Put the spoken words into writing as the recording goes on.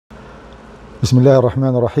بسم الله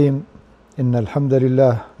الرحمن الرحيم. إن الحمد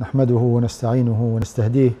لله نحمده ونستعينه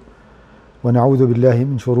ونستهديه ونعوذ بالله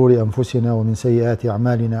من شرور أنفسنا ومن سيئات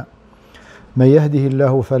أعمالنا. من يهده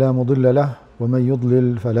الله فلا مضل له ومن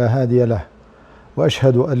يضلل فلا هادي له،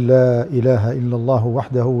 وأشهد أن لا إله إلا الله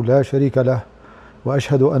وحده لا شريك له،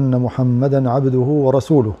 وأشهد أن محمدا عبده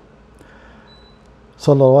ورسوله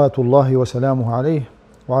صلوات الله وسلامه عليه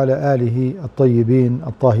وعلى آله الطيبين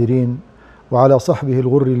الطاهرين وعلى صحبه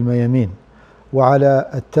الغر الميامين وعلى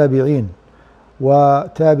التابعين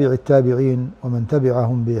وتابع التابعين ومن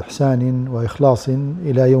تبعهم بإحسان وإخلاص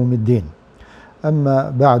إلى يوم الدين. أما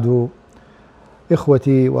بعد،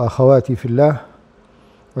 إخوتي وأخواتي في الله،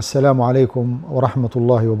 والسلام عليكم ورحمة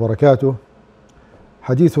الله وبركاته.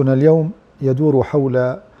 حديثنا اليوم يدور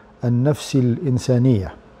حول النفس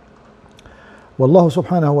الإنسانية، والله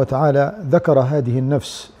سبحانه وتعالى ذكر هذه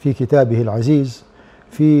النفس في كتابه العزيز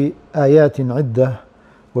في آيات عدة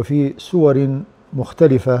وفي سور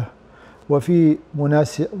مختلفة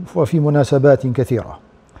وفي مناسبات كثيرة.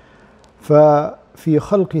 ففي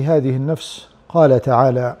خلق هذه النفس قال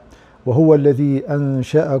تعالى: وهو الذي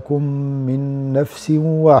أنشأكم من نفس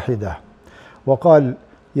واحدة، وقال: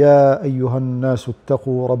 يا أيها الناس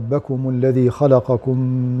اتقوا ربكم الذي خلقكم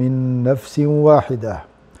من نفس واحدة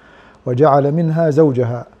وجعل منها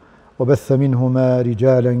زوجها وبث منهما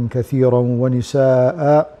رجالا كثيرا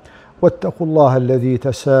ونساء واتقوا الله الذي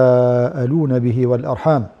تساءلون به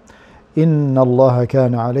والأرحام إن الله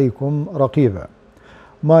كان عليكم رقيبا.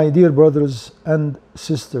 My dear brothers and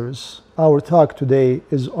sisters, our talk today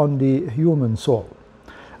is on the human soul.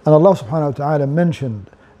 And Allah subhanahu wa ta'ala mentioned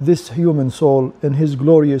this human soul in His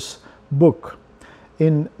glorious book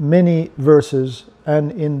in many verses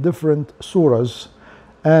and in different surahs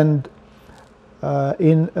and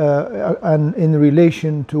in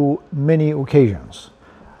relation to many occasions.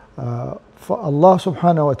 For Allah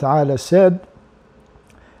subhanahu wa ta'ala said,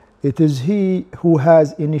 it is He who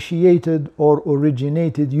has initiated or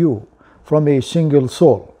originated you from a single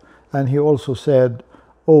soul. And He also said,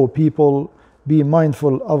 O people, be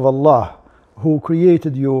mindful of Allah who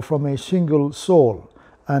created you from a single soul,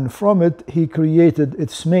 and from it He created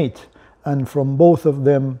its mate, and from both of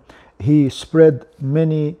them He spread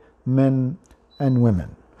many men and women.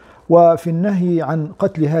 وفي النهي عن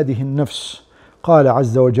قتل هذه النفس قال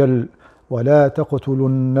عز وجل: ولا تقتلوا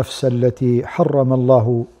النفس التي حرم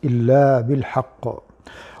الله إلا بالحق.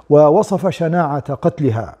 ووصف شناعة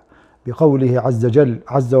قتلها بقوله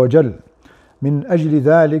عز وجل: من أجل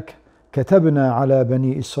ذلك كتبنا على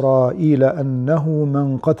بني إسرائيل أنه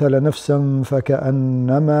من قتل نفسا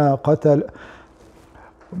فكأنما قتل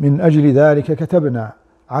من أجل ذلك كتبنا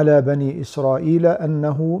على بني إسرائيل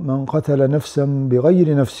أنه من قتل نفسا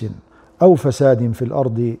بغير نفس أو فساد في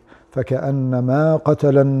الأرض فكأنما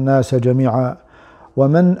قتل الناس جميعا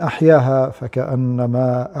ومن أحياها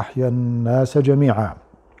فكأنما أحيا الناس جميعا.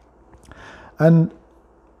 And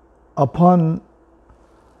upon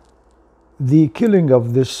the killing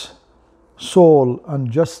of this soul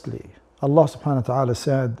unjustly, Allah subhanahu wa ta'ala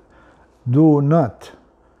said, do not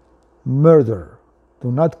murder,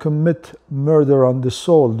 do not commit murder on the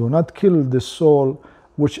soul, do not kill the soul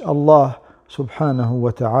which Allah subhanahu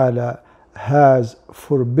wa ta'ala has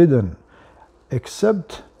forbidden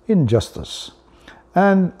except injustice.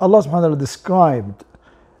 And Allah subhanahu wa ta'ala described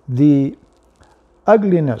the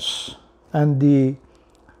ugliness and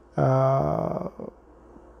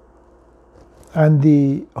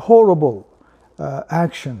the horrible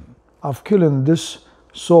action of killing this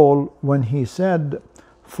soul when He said,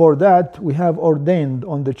 for that we have ordained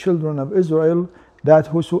on the children of Israel that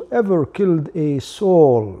whosoever killed a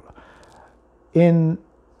soul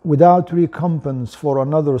without recompense for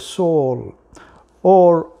another soul,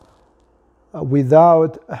 or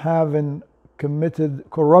without having committed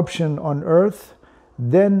corruption on earth,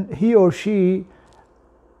 then he or she,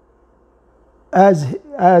 as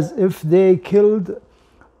if they killed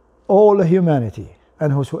all humanity.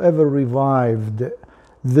 And whosoever revived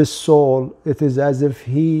this soul, it is as if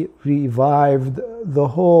he revived the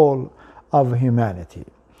whole of humanity.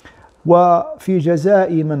 وفي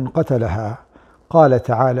جزاء من قتلها قال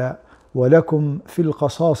تعالى: ولكم في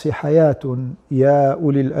القصاص حياة يا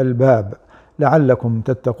أولي الألباب لعلكم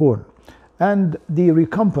تتقون. And the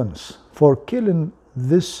recompense for killing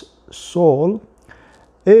this soul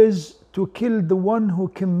is to kill the one who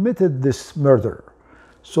committed this murder.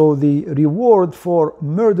 So the reward for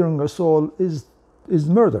murdering a soul is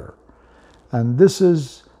murder. And this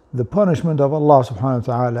is the punishment of Allah subhanahu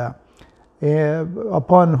wa ta'ala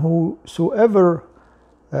upon whosoever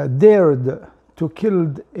dared to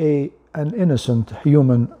kill an innocent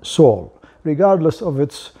human soul, regardless of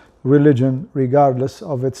its religion, regardless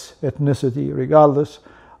of its ethnicity, regardless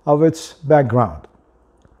of its background.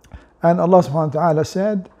 And Allah subhanahu wa ta'ala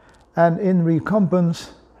said, and in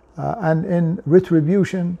recompense and in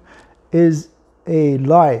retribution is a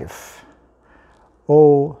life,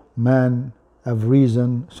 O man of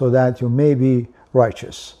reason, so that you may be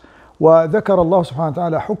righteous. وذكر الله سبحانه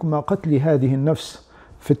وتعالى حكم قتل هذه النفس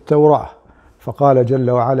في التوراة، فقال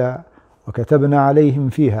جل وعلا: وكتبنا عليهم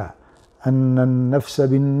فيها أن النفس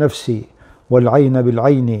بالنفس والعين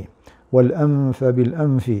بالعين والأنف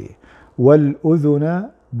بالأنف والأذن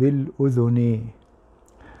بالأذن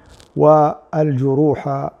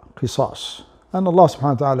والجروح قصاص. And Allah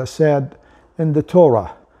subhanahu wa ta'ala said in the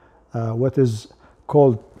Torah, what is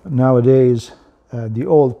called nowadays the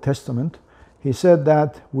Old Testament, He said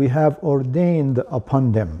that we have ordained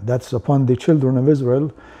upon them, that's upon the children of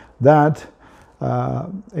Israel, that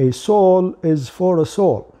a soul is for a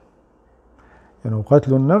soul.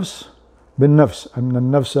 قتل النفس بالنفس، أن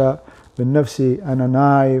النفس بالنفس، and an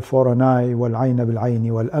eye for an eye، والعين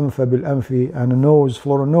بالعين، والأنف بالأنف، and a nose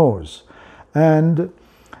for a nose، and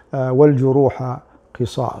والجروح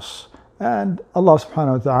قصاص. And Allah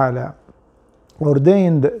subhanahu wa ta'ala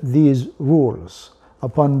ordained these rules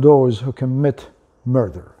upon those who commit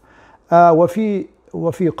murder. وفي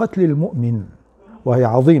قتل المؤمن، وهي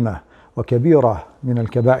عظيمة وكبيرة من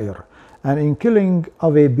الكبائر. And in killing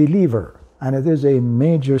of a believer, and it is a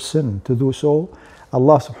major sin to do so,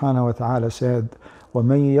 Allah subhanahu wa ta'ala said: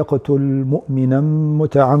 وَمَنْ يَقْتُلْ مُؤْمِنًا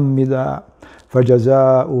مُتَعَمِّدًا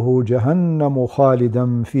فَجَزَاؤُهُ جَهَنَّمُ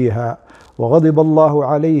خَالِدًا فِيهَا وَغَضِبَ اللَّهُ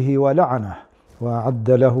عَلَيْهِ وَلَعَنَهُ وَأَعَدَّ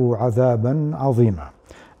لَهُ عَذَابًا عَظِيمًا.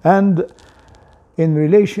 And in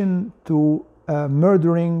relation to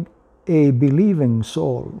murdering a believing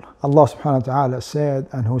soul, Allah subhanahu wa ta'ala said: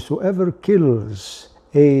 and whosoever kills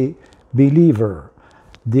a believer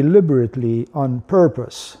deliberately on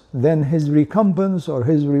purpose, then his recompense or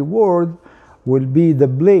his reward will be the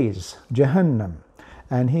blaze, Jahannam,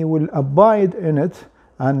 and he will abide in it,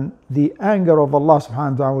 and the anger of Allah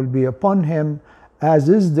subhanahu wa ta'ala will be upon him, as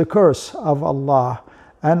is the curse of Allah,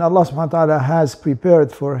 and Allah subhanahu wa ta'ala has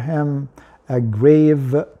prepared for him a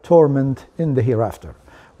grave torment in the hereafter.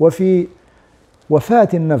 وفي وفاة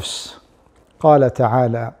النفس قال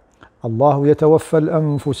تعالى: الله يتوفى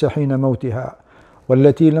الأنفس حين موتها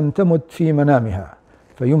والتي لم تمت في منامها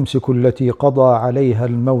فيمسك التي قضى عليها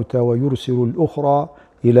الموت ويرسل الأخرى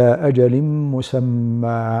إلى أجل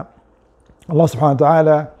مسمى. Allah subhanahu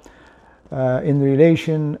wa ta'ala in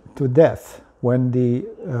relation to death, when the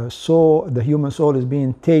human soul is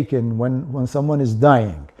being taken, when someone is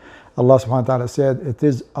dying, Allah subhanahu wa ta'ala said, it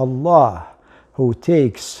is Allah who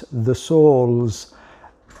takes the souls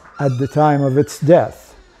at the time of its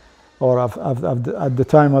death, or at the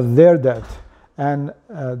time of their death. And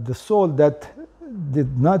the soul that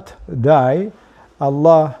did not die,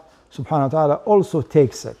 Allah subhanahu wa ta'ala also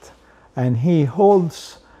takes it, and He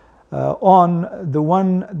holds on the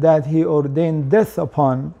one that He ordained death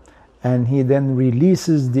upon, and He then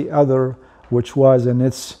releases the other which was in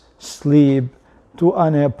its sleep to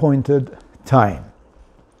an appointed time.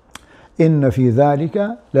 إن في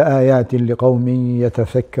ذلك لآيات لقوم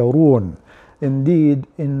يتفكرون. Indeed,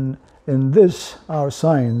 in this are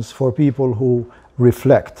signs for people who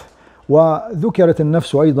reflect. وذكرت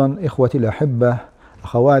النفس أيضا إخوتي الأحبة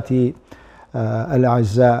أخواتي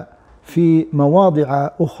الأعزاء في مواضع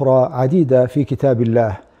أخرى عديدة في كتاب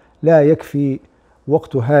الله، لا يكفي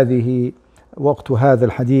وقت هذا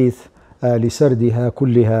الحديث لسردها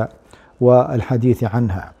كلها والحديث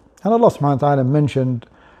عنها. And Allah subhanahu wa ta'ala mentioned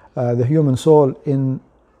the human soul in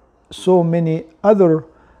so many other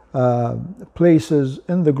places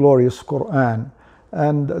in the glorious Qur'an,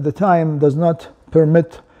 and the time does not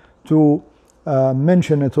permit to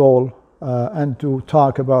mention it all and to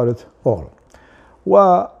talk about it all.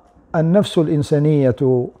 والنفس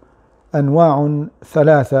الإنسانية أنواع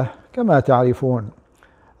ثلاثة كما تعرفون،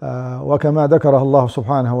 وكما ذكرها الله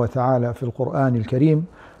سبحانه وتعالى في القرآن الكريم.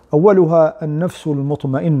 أولها النفس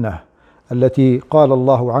المطمئنة التي قال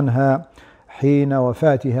الله عنها حين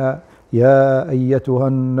وفاتها: يا أيتها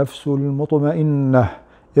النفس المطمئنة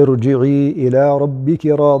ارجعي إلى ربك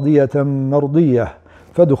راضية مرضية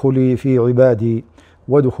فادخلي في عبادي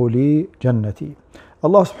وادخلي جنتي.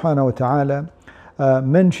 Allah subhanahu wa ta'ala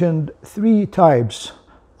mentioned three types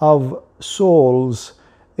of souls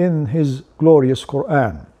in His glorious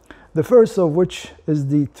Qur'an. The first of which is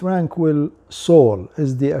the tranquil soul,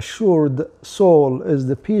 is the assured soul, is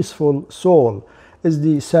the peaceful soul, is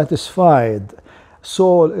the satisfied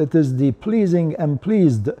soul, it is the pleasing and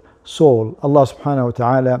pleased soul. Allah subhanahu wa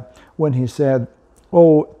ta'ala, when He said,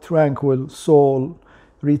 O tranquil soul,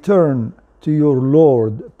 return to your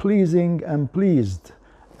Lord, pleasing and pleased,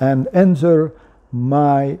 and enter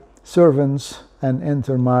my servants and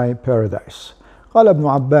enter my paradise. قال ابن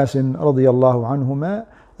عباس رضي الله عنهما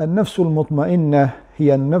النفس المطمئنة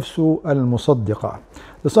هي النفس المصدقة.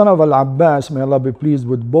 The son of Al-Abbas, may Allah be pleased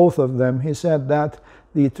with both of them, he said that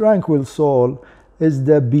the tranquil soul is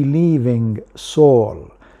the believing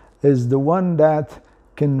soul, is the one that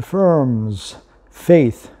confirms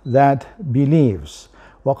faith, that believes.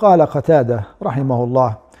 وقال قتادة رحمه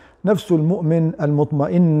الله نفس المؤمن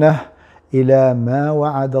المطمئنة إلى ما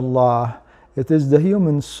وعد الله. It is the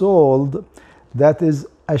human soul that is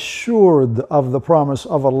assured of the promise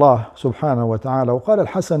of Allah subhanahu wa ta'ala. وقال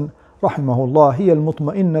الحسن رحمه الله هي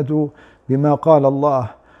المطمئنة بما قال الله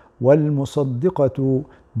والمصدقة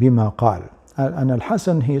بما قال. And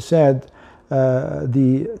Al-Hasan, he said,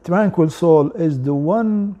 the tranquil soul is the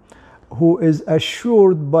one who is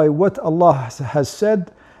assured by what Allah has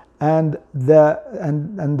said, and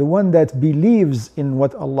the one that believes in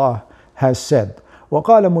what Allah has said.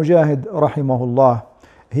 وقال مجاهد رحمه الله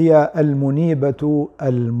هي المنيبة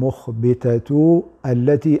المخبتة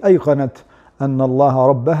التي أيقنت أن الله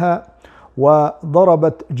ربها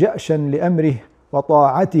وضربت جأشا لأمره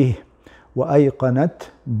وطاعته وأيقنت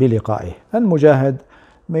بلقائه. And Mujahid,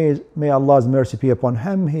 may Allah's mercy be upon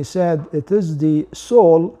him, he said, it is the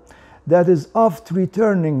soul that is oft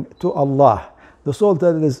returning to Allah, the soul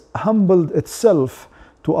that is humbled itself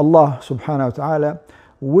to Allah subhanahu wa ta'ala,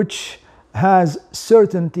 which has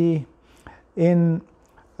certainty in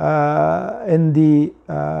the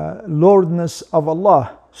Lordness of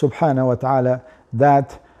Allah subhanahu wa ta'ala,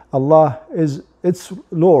 that Allah is its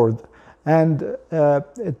Lord, and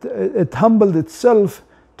it humbled itself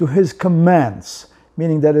to His commands,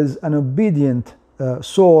 meaning that is an obedient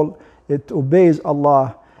soul. It obeys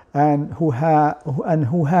Allah, and who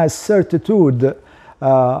has certitude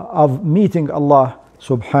of meeting Allah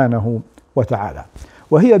subhanahu wa ta'ala.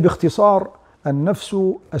 وهي باختصار النفس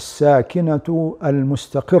الساكنة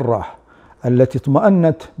المستقرة التي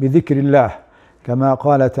اطمأنت بذكر الله كما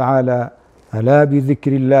قال تعالى ألا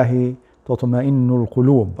بذكر الله تطمئن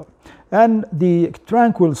القلوب. And the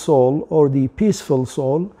tranquil soul or the peaceful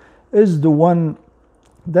soul is the one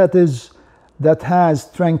that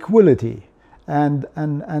has tranquility and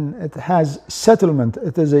it has settlement.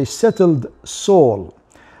 It is a settled soul.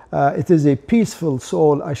 It is a peaceful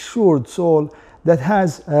soul, assured soul that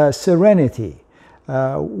has serenity,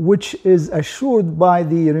 which is assured by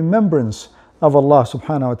the remembrance of Allah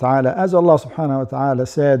subhanahu wa ta'ala. As Allah subhanahu wa ta'ala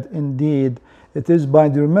said, indeed, it is by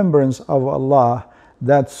the remembrance of Allah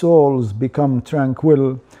that souls become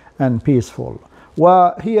tranquil and peaceful.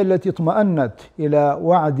 وهي التي اطمأنت إلى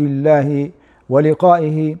وعد الله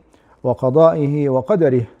ولقائه وقضائه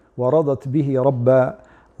وقدره ورضت به ربا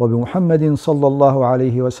وبمحمد صلى الله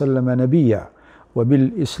عليه وسلم نبيا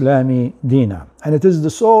وبالإسلام دينا. And it is the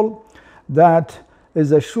soul that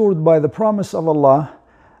is assured by the promise of Allah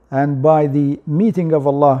and by the meeting of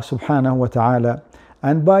Allah subhanahu wa ta'ala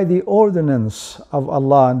and by the ordinance of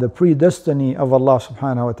Allah and the predestiny of Allah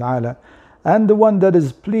subhanahu wa ta'ala, and the one that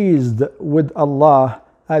is pleased with Allah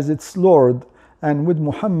as its Lord, and with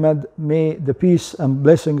Muhammad, may the peace and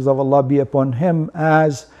blessings of Allah be upon him,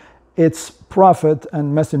 as its prophet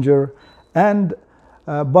and messenger, and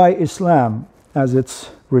by Islam as its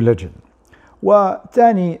religion.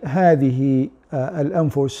 وتاني هذه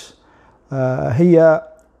الأنفس هي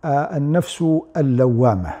النفس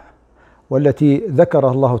اللوامة، والتي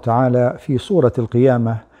ذكرها الله تعالى في سورة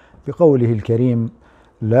القيامة بقوله الكريم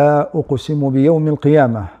لا أقسم بيوم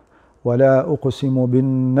القيامة ولا أقسم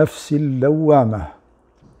بالنفس اللوامة.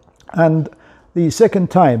 And the second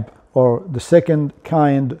type, or the second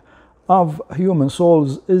kind of human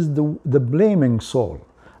souls, is the blaming soul,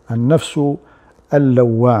 النفس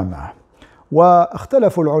اللوامة.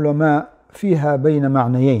 واختلف العلماء فيها بين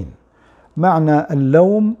معنيين، معنى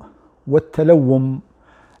اللوم والتلوم.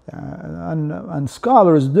 And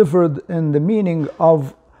scholars differed in the meaning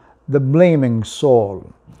of the blaming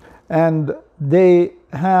soul, and they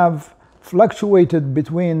have fluctuated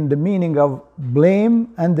between the meaning of blame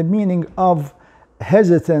and the meaning of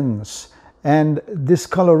hesitance and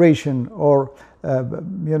discoloration, or that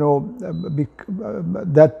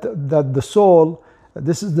the soul,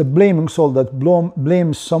 this is the blaming soul that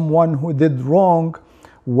blames someone who did wrong,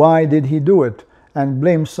 why did he do it, and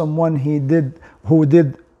blames someone who did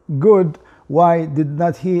good, why did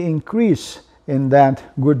not he increase in that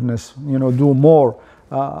goodness, do more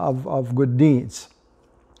of good deeds.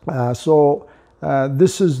 So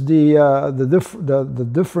this is the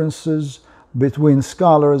differences between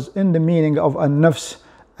scholars in the meaning of an-nafs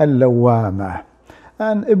al-lawwama.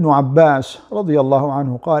 And Ibn Abbas رضي الله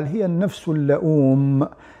عنه قال هي النفس اللؤوم.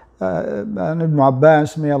 And Ibn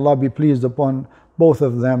Abbas, may Allah be pleased upon both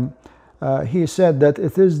of them, he said that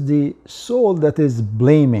it is the soul that is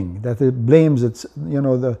blaming, that it blames its,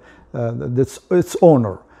 its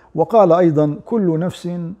owner. وقال أيضا كل نفس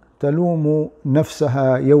تلوم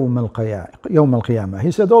نفسها يوم القيامة.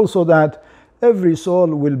 He said also that every soul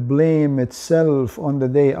will blame itself on the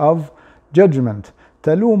day of judgment.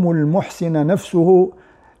 تلوم المحسن نفسه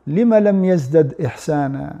لما لم يزدد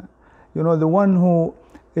إحسانا. The one who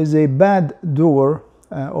is a bad doer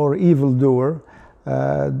or evil doer,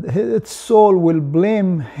 its soul will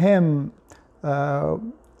blame him. The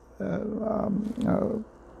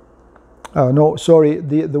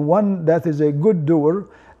one that is a good doer,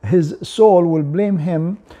 his soul will blame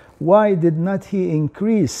him. Why did not he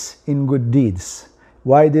increase in good deeds?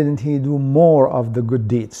 Why didn't he do more of the good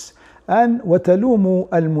deeds? And وتلوم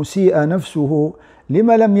المسيء نفسه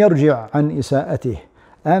لما لم يرجع عن إساءته.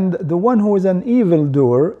 And the one who is an evil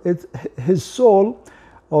doer, his soul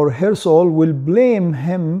or her soul will blame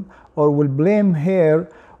him or will blame her.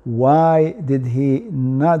 Why did he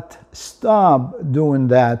not stop doing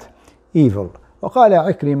that evil? وقال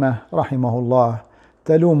عكرمة رحمه الله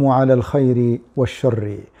تلوم على الخير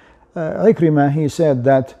والشر. Ikrimah, he said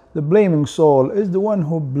that the blaming soul is the one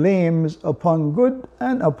who blames upon good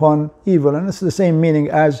and upon evil, and it's the same meaning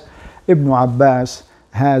as Ibn Abbas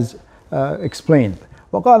has explained.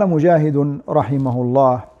 وقال مجاهد رحمه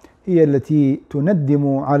الله هي التي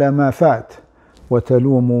تندم على ما فات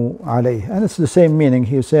وتلوم عليه. And it's the same meaning.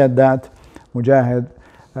 He said that Mujahid,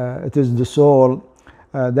 it is the soul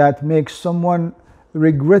that makes someone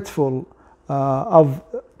regretful of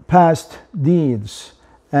past deeds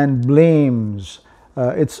and blames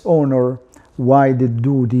its owner. Why did he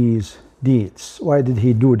do these deeds?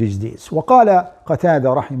 وقال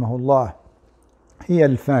قتادة رحمه الله هي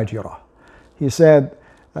الفاجرة. He said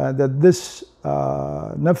that this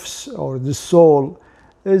nafs or this soul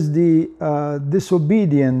is the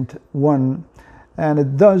disobedient one, and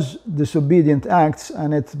it does disobedient acts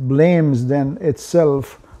and it blames then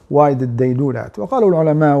itself. Why did they do that? وقال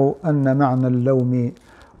العلماء أن معنى اللوم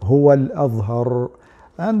هو الأظهر.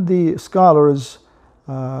 And the scholars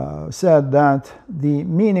said that the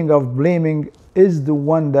meaning of blaming is the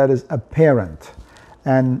one that is apparent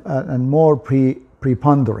and more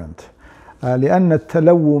preponderant. لأن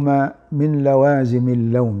التلوم من لوازم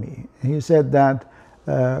اللوم. He said that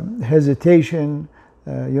hesitation,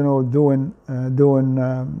 doing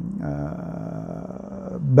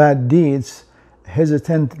bad deeds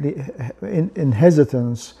hesitantly, in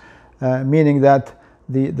hesitance, meaning that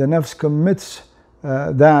the nafs commits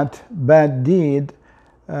that bad deed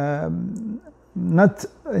not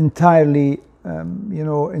entirely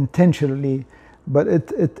intentionally, but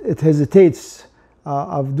it hesitates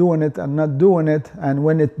of doing it and not doing it, and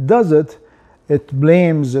when it does it, it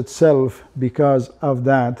blames itself because of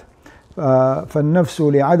that. فالنفس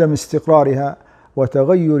لعدم استقرارها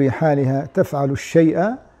وتغير حالها تفعل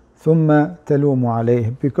الشيء ثم تلوم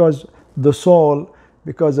عليه. Because the soul,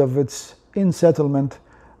 because of its unsettlement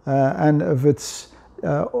and of its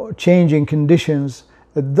changing conditions,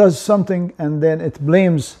 it does something and then it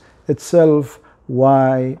blames itself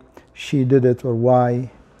why she did it or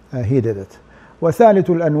why he did it. وثالث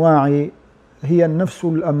الأنواع هي النفس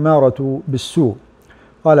الأمارة بالسوء.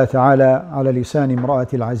 قال تعالى على لسان امرأة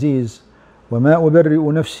العزيز وما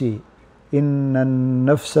أبرئ نفسي إن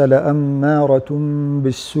النفس لأمارة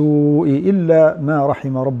بالسوء إلا ما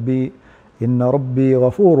رحم ربي إن ربي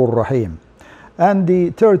غفور رحيم. And the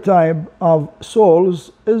third type of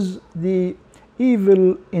souls is the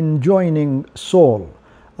evil enjoining soul.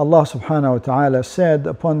 Allah subhanahu wa ta'ala said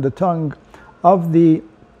upon the tongue of the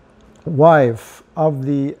wife of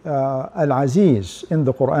the Al-Aziz in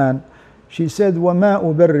the Qur'an, she said, وَمَا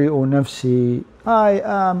أُبَرِّئُ نَفْسِي. I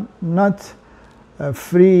am not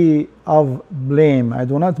free of blame. I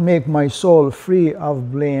do not make my soul free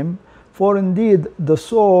of blame, for indeed the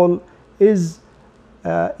soul is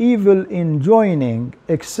evil enjoining,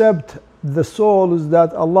 except the souls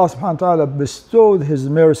that Allah subhanahu wa ta'ala bestowed His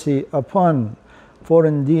mercy upon. For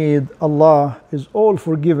indeed Allah is all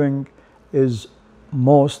forgiving, is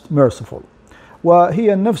most merciful.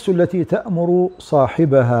 وهي النفس التي تأمر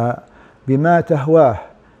صاحبها بما تهواه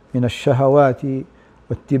من الشهوات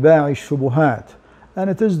واتباع الشبهات. And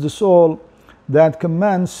it is the soul that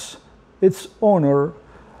commands its owner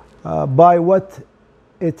by what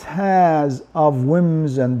it has of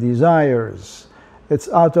whims and desires. It's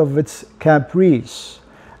out of its caprice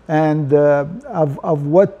and of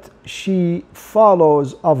what she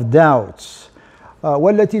follows of doubts.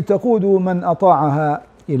 والتي تقود من أطاعها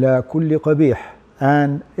إلى كل قبيح.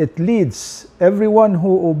 and it leads everyone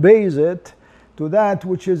who obeys it to that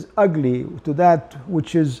which is ugly, to that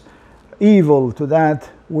which is evil, to that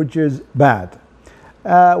which is bad.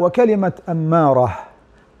 وكلمة أمارة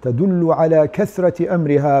تدل على كثرة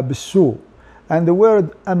أمرها بالسوء. And the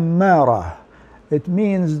word أمارة, it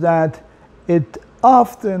means that it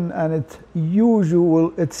often and it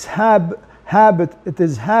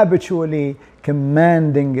is habitually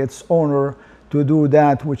commanding its owner to do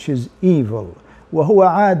that which is evil. وهو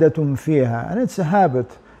عادة فيها, and it's a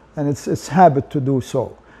habit, and it's habit to do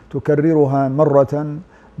so. تكررها مرة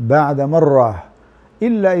بعد مرة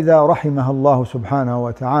إلا إذا رحمها الله سبحانه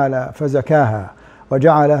وتعالى فزكاها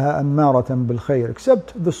وجعلها أمارة بالخير.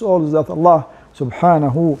 Except the souls that Allah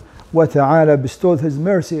subhanahu wa ta'ala bestowed His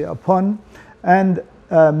mercy upon and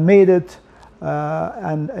made it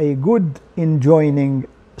a good enjoining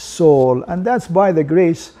soul, and that's by the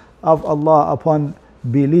grace of Allah upon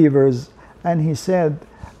believers. And He said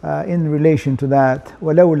in relation to that,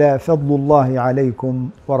 وَلَوْلَا فَضْلُ اللَّهِ عَلَيْكُمْ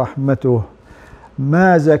وَرَحْمَتُهُ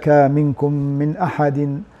مَا زَكَى مِنْكُمْ مِنْ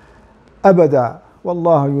أَحَدٍ أَبَدًا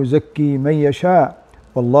وَاللَّهُ يُزَكِّي مَنْ يَشَاءُ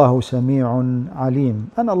وَاللَّهُ سَمِيعٌ عَلِيمٌ.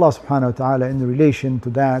 And Allah subhanahu wa ta'ala, in relation to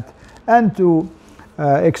that and to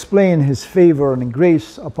explain His favor and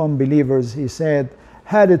grace upon believers, He said,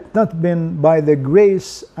 had it not been by the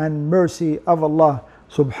grace and mercy of Allah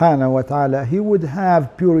subhanahu wa ta'ala, He would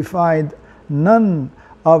have purified none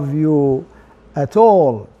of you at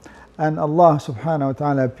all. And Allah subhanahu wa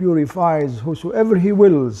ta'ala purifies whosoever He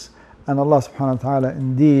wills, and Allah subhanahu wa ta'ala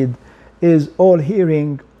indeed is all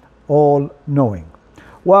hearing, all knowing.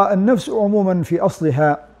 والنفس عموما في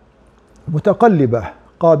أصلها متقلبة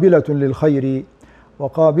قابلة للخير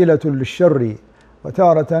وقابلة للشر،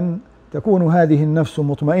 وتارة تكون هذه النفس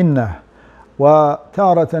مطمئنة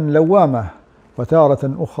وتارة لوامة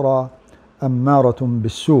وتارة أخرى أمارة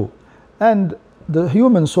بالسوء. And the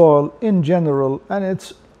human soul in general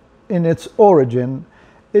and in its origin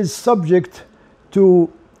is subject to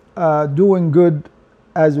doing good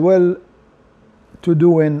as well to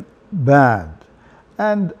doing bad.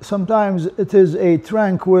 And sometimes it is a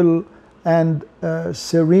tranquil and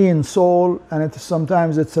serene soul, and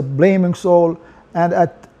sometimes it's a blaming soul, and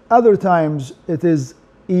at other times it is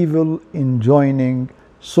evil enjoining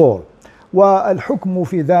soul. والحكم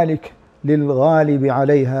في ذلك للغالب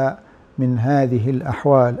عليها من هذه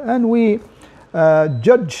الأحوال. And we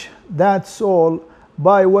judge that soul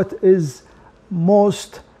by what is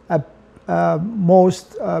most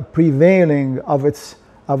prevailing of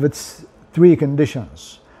its three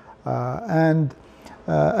conditions. And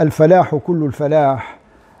الفلاح كل الفلاح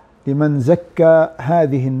لمن زكى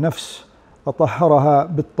هذه النفس وطهرها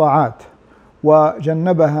بالطاعات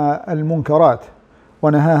وجنبها المنكرات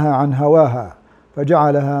ونهاها عن هواها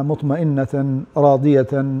فجعلها مطمئنة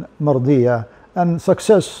راضية مرضية. And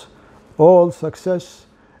success, all success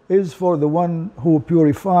is for the one who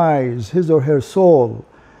purifies his or her soul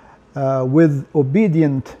with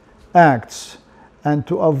obedient acts, and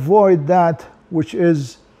to avoid that which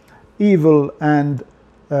is evil and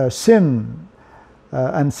sin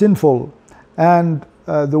and sinful, and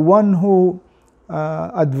the one who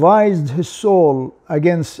advised his soul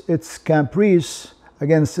against its caprice,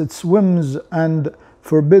 against its whims and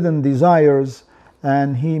forbidden desires,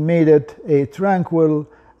 and he made it a tranquil,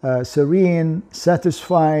 serene,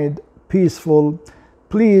 satisfied, peaceful,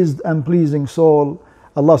 pleased and pleasing soul.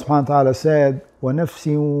 Allah subhanahu wa ta'ala said, وَنَفْسٍ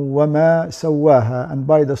وَمَا سَوَّاهَا, and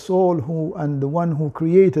by the soul who and the one who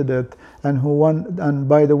created it, and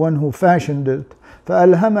by the one who fashioned it,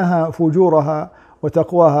 فَأَلْهَمَهَا فُجُورَهَا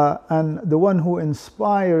وَتَقْوَاهَا, and the one who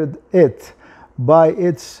inspired it by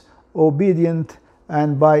its obedience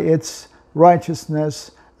and by its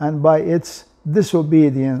righteousness and by its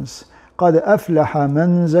disobedience. قَدْ أَفْلَحَ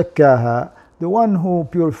مَنْ زَكَّاهَا, the one who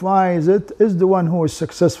purifies it is the one who is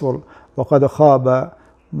successful. وَقَدْ خَابَ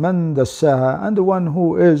مَنْ دَسَّاهَا, and the one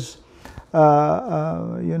who is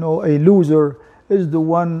a loser is the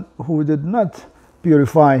one who did not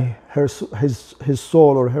purify his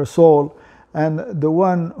soul or her soul, and the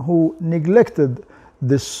one who neglected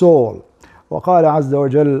this soul. وقال عز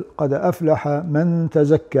وجل قد أفلح من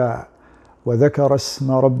تزكى وذكر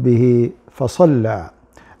اسم ربه فصلى.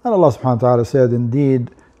 And Allah subhanahu wa ta'ala said,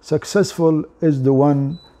 indeed, successful is the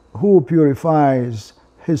one who purifies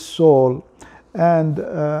his soul, and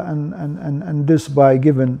this by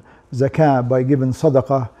giving zakah, by giving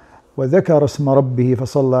sadaqah, وذكر اسم ربه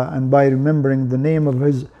فصلى, and by remembering the name of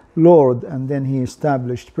his Lord, and then he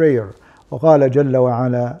established prayer. وقال جل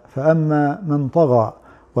وعلا فأما من طغى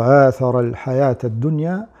وآثر الحياة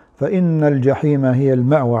الدنيا فإن الجحيم هي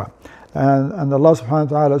المأوى. And Allah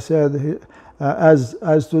subhanahu wa ta'ala said,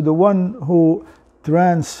 as to the one who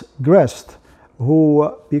transgressed,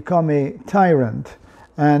 who become a tyrant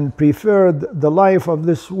and preferred the life of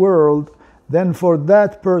this world, then for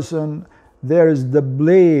that person there is the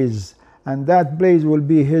blaze, and that blaze will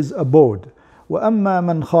be his abode. وَأَمَّا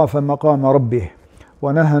مَنْ خَافَ مَقَامَ رَبِّهِ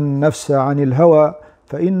وَنَهَى النَّفْسَ عَنِ الْهَوَى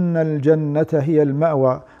فَإِنَّ الْجَنَّةَ هِيَ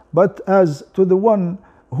الْمَأْوَى. But as to the one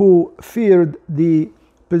who feared the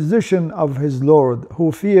position of his Lord,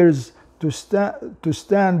 who fears to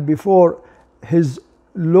stand before his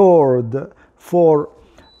Lord for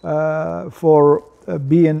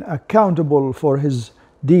being accountable for his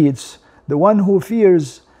deeds, the one who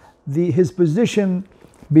fears his position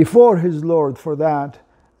before his Lord for that,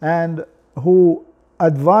 and who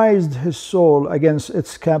advised his soul against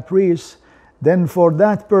its caprice, then for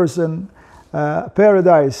that person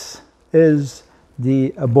paradise is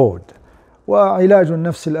the abode. وعلاج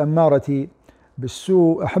النفس الأمارة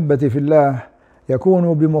بالسوء أحبتي في الله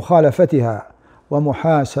يكون بمخالفتها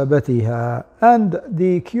ومحاسبتها. And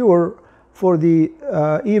the cure for the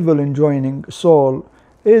evil enjoining soul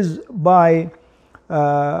is by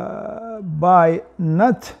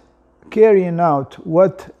not carrying out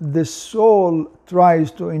what the soul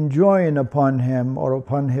tries to enjoin upon him or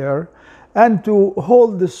upon her, and to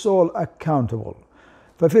hold the soul accountable.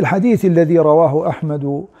 ففي الحديث الذي رواه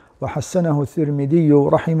أحمد وحسنه الترمذي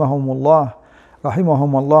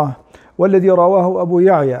رحمهم الله والذي رواه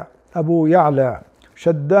أبو يعلى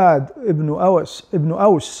شداد ابن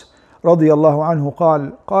أوس رضي الله عنه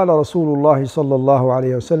قال: قال رسول الله صلى الله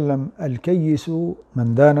عليه وسلم: الكيس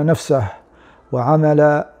من دان نفسه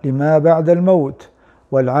وعمل لما بعد الموت،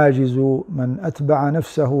 والعاجز من أتبع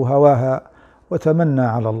نفسه هواها وتمنى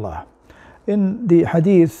على الله. In the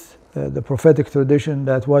hadith, the prophetic tradition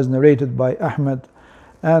that was narrated by Ahmad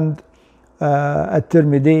and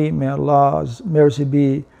At-Tirmidhi, may Allah's mercy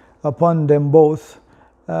be upon them both,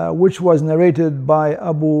 which was narrated by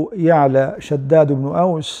Abu Ya'la Shaddad ibn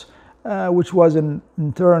Aws, which was in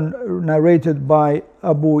turn narrated by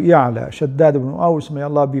Abu Ya'la Shaddad ibn Aws, may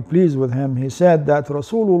Allah be pleased with him. He said that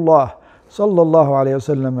Rasulullah sallallahu alayhi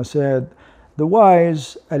wasallam said, the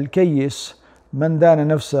wise, al-kayyis, man dana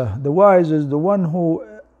nafsah, the wise is the one who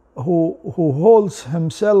holds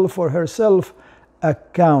himself or herself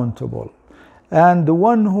accountable, and the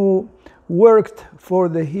one who worked for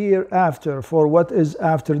the hereafter, for what is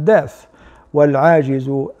after death.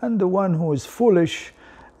 Wal-ajizu, and the one who is foolish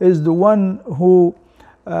is the one who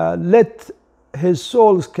let his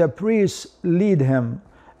soul's caprice lead him,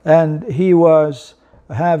 and he was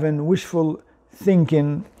having wishful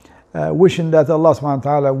thinking, wishing that Allah subhanahu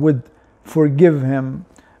wa ta'ala would forgive him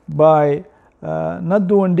by not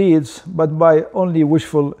doing deeds, but by only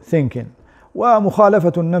wishful thinking.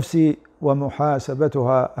 ومخالفة النفس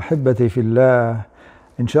ومحاسبتها أحبتي في الله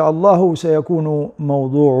إن شاء الله سيكون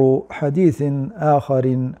موضوع حديث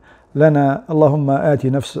آخر لنا. اللهم آت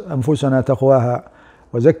أنفسنا تقواها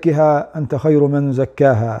وزكها أنت خير من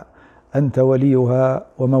زكاها أنت وليها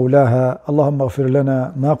ومولاها. اللهم اغفر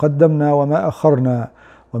لنا ما قدمنا وما أخرنا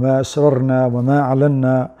وما أسررنا وما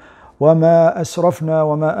أعلنا وما أسرفنا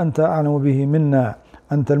وما أنت أعلم به منا.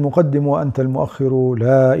 أنت المقدم وأنت المؤخر،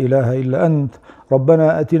 لا إله إلا أنت.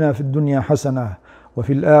 ربنا أتنا في الدنيا حسنة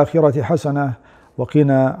وفي الآخرة حسنة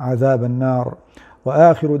وقنا عذاب النار.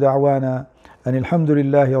 وآخر دعوانا أن الحمد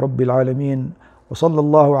لله رب العالمين، وصلى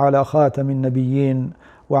الله على خاتم النبيين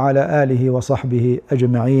وعلى آله وصحبه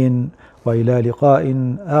أجمعين، وإلى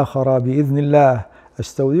لقاء آخر بإذن الله.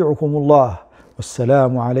 أستودعكم الله،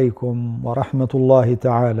 والسلام عليكم ورحمة الله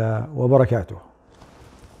تعالى وبركاته.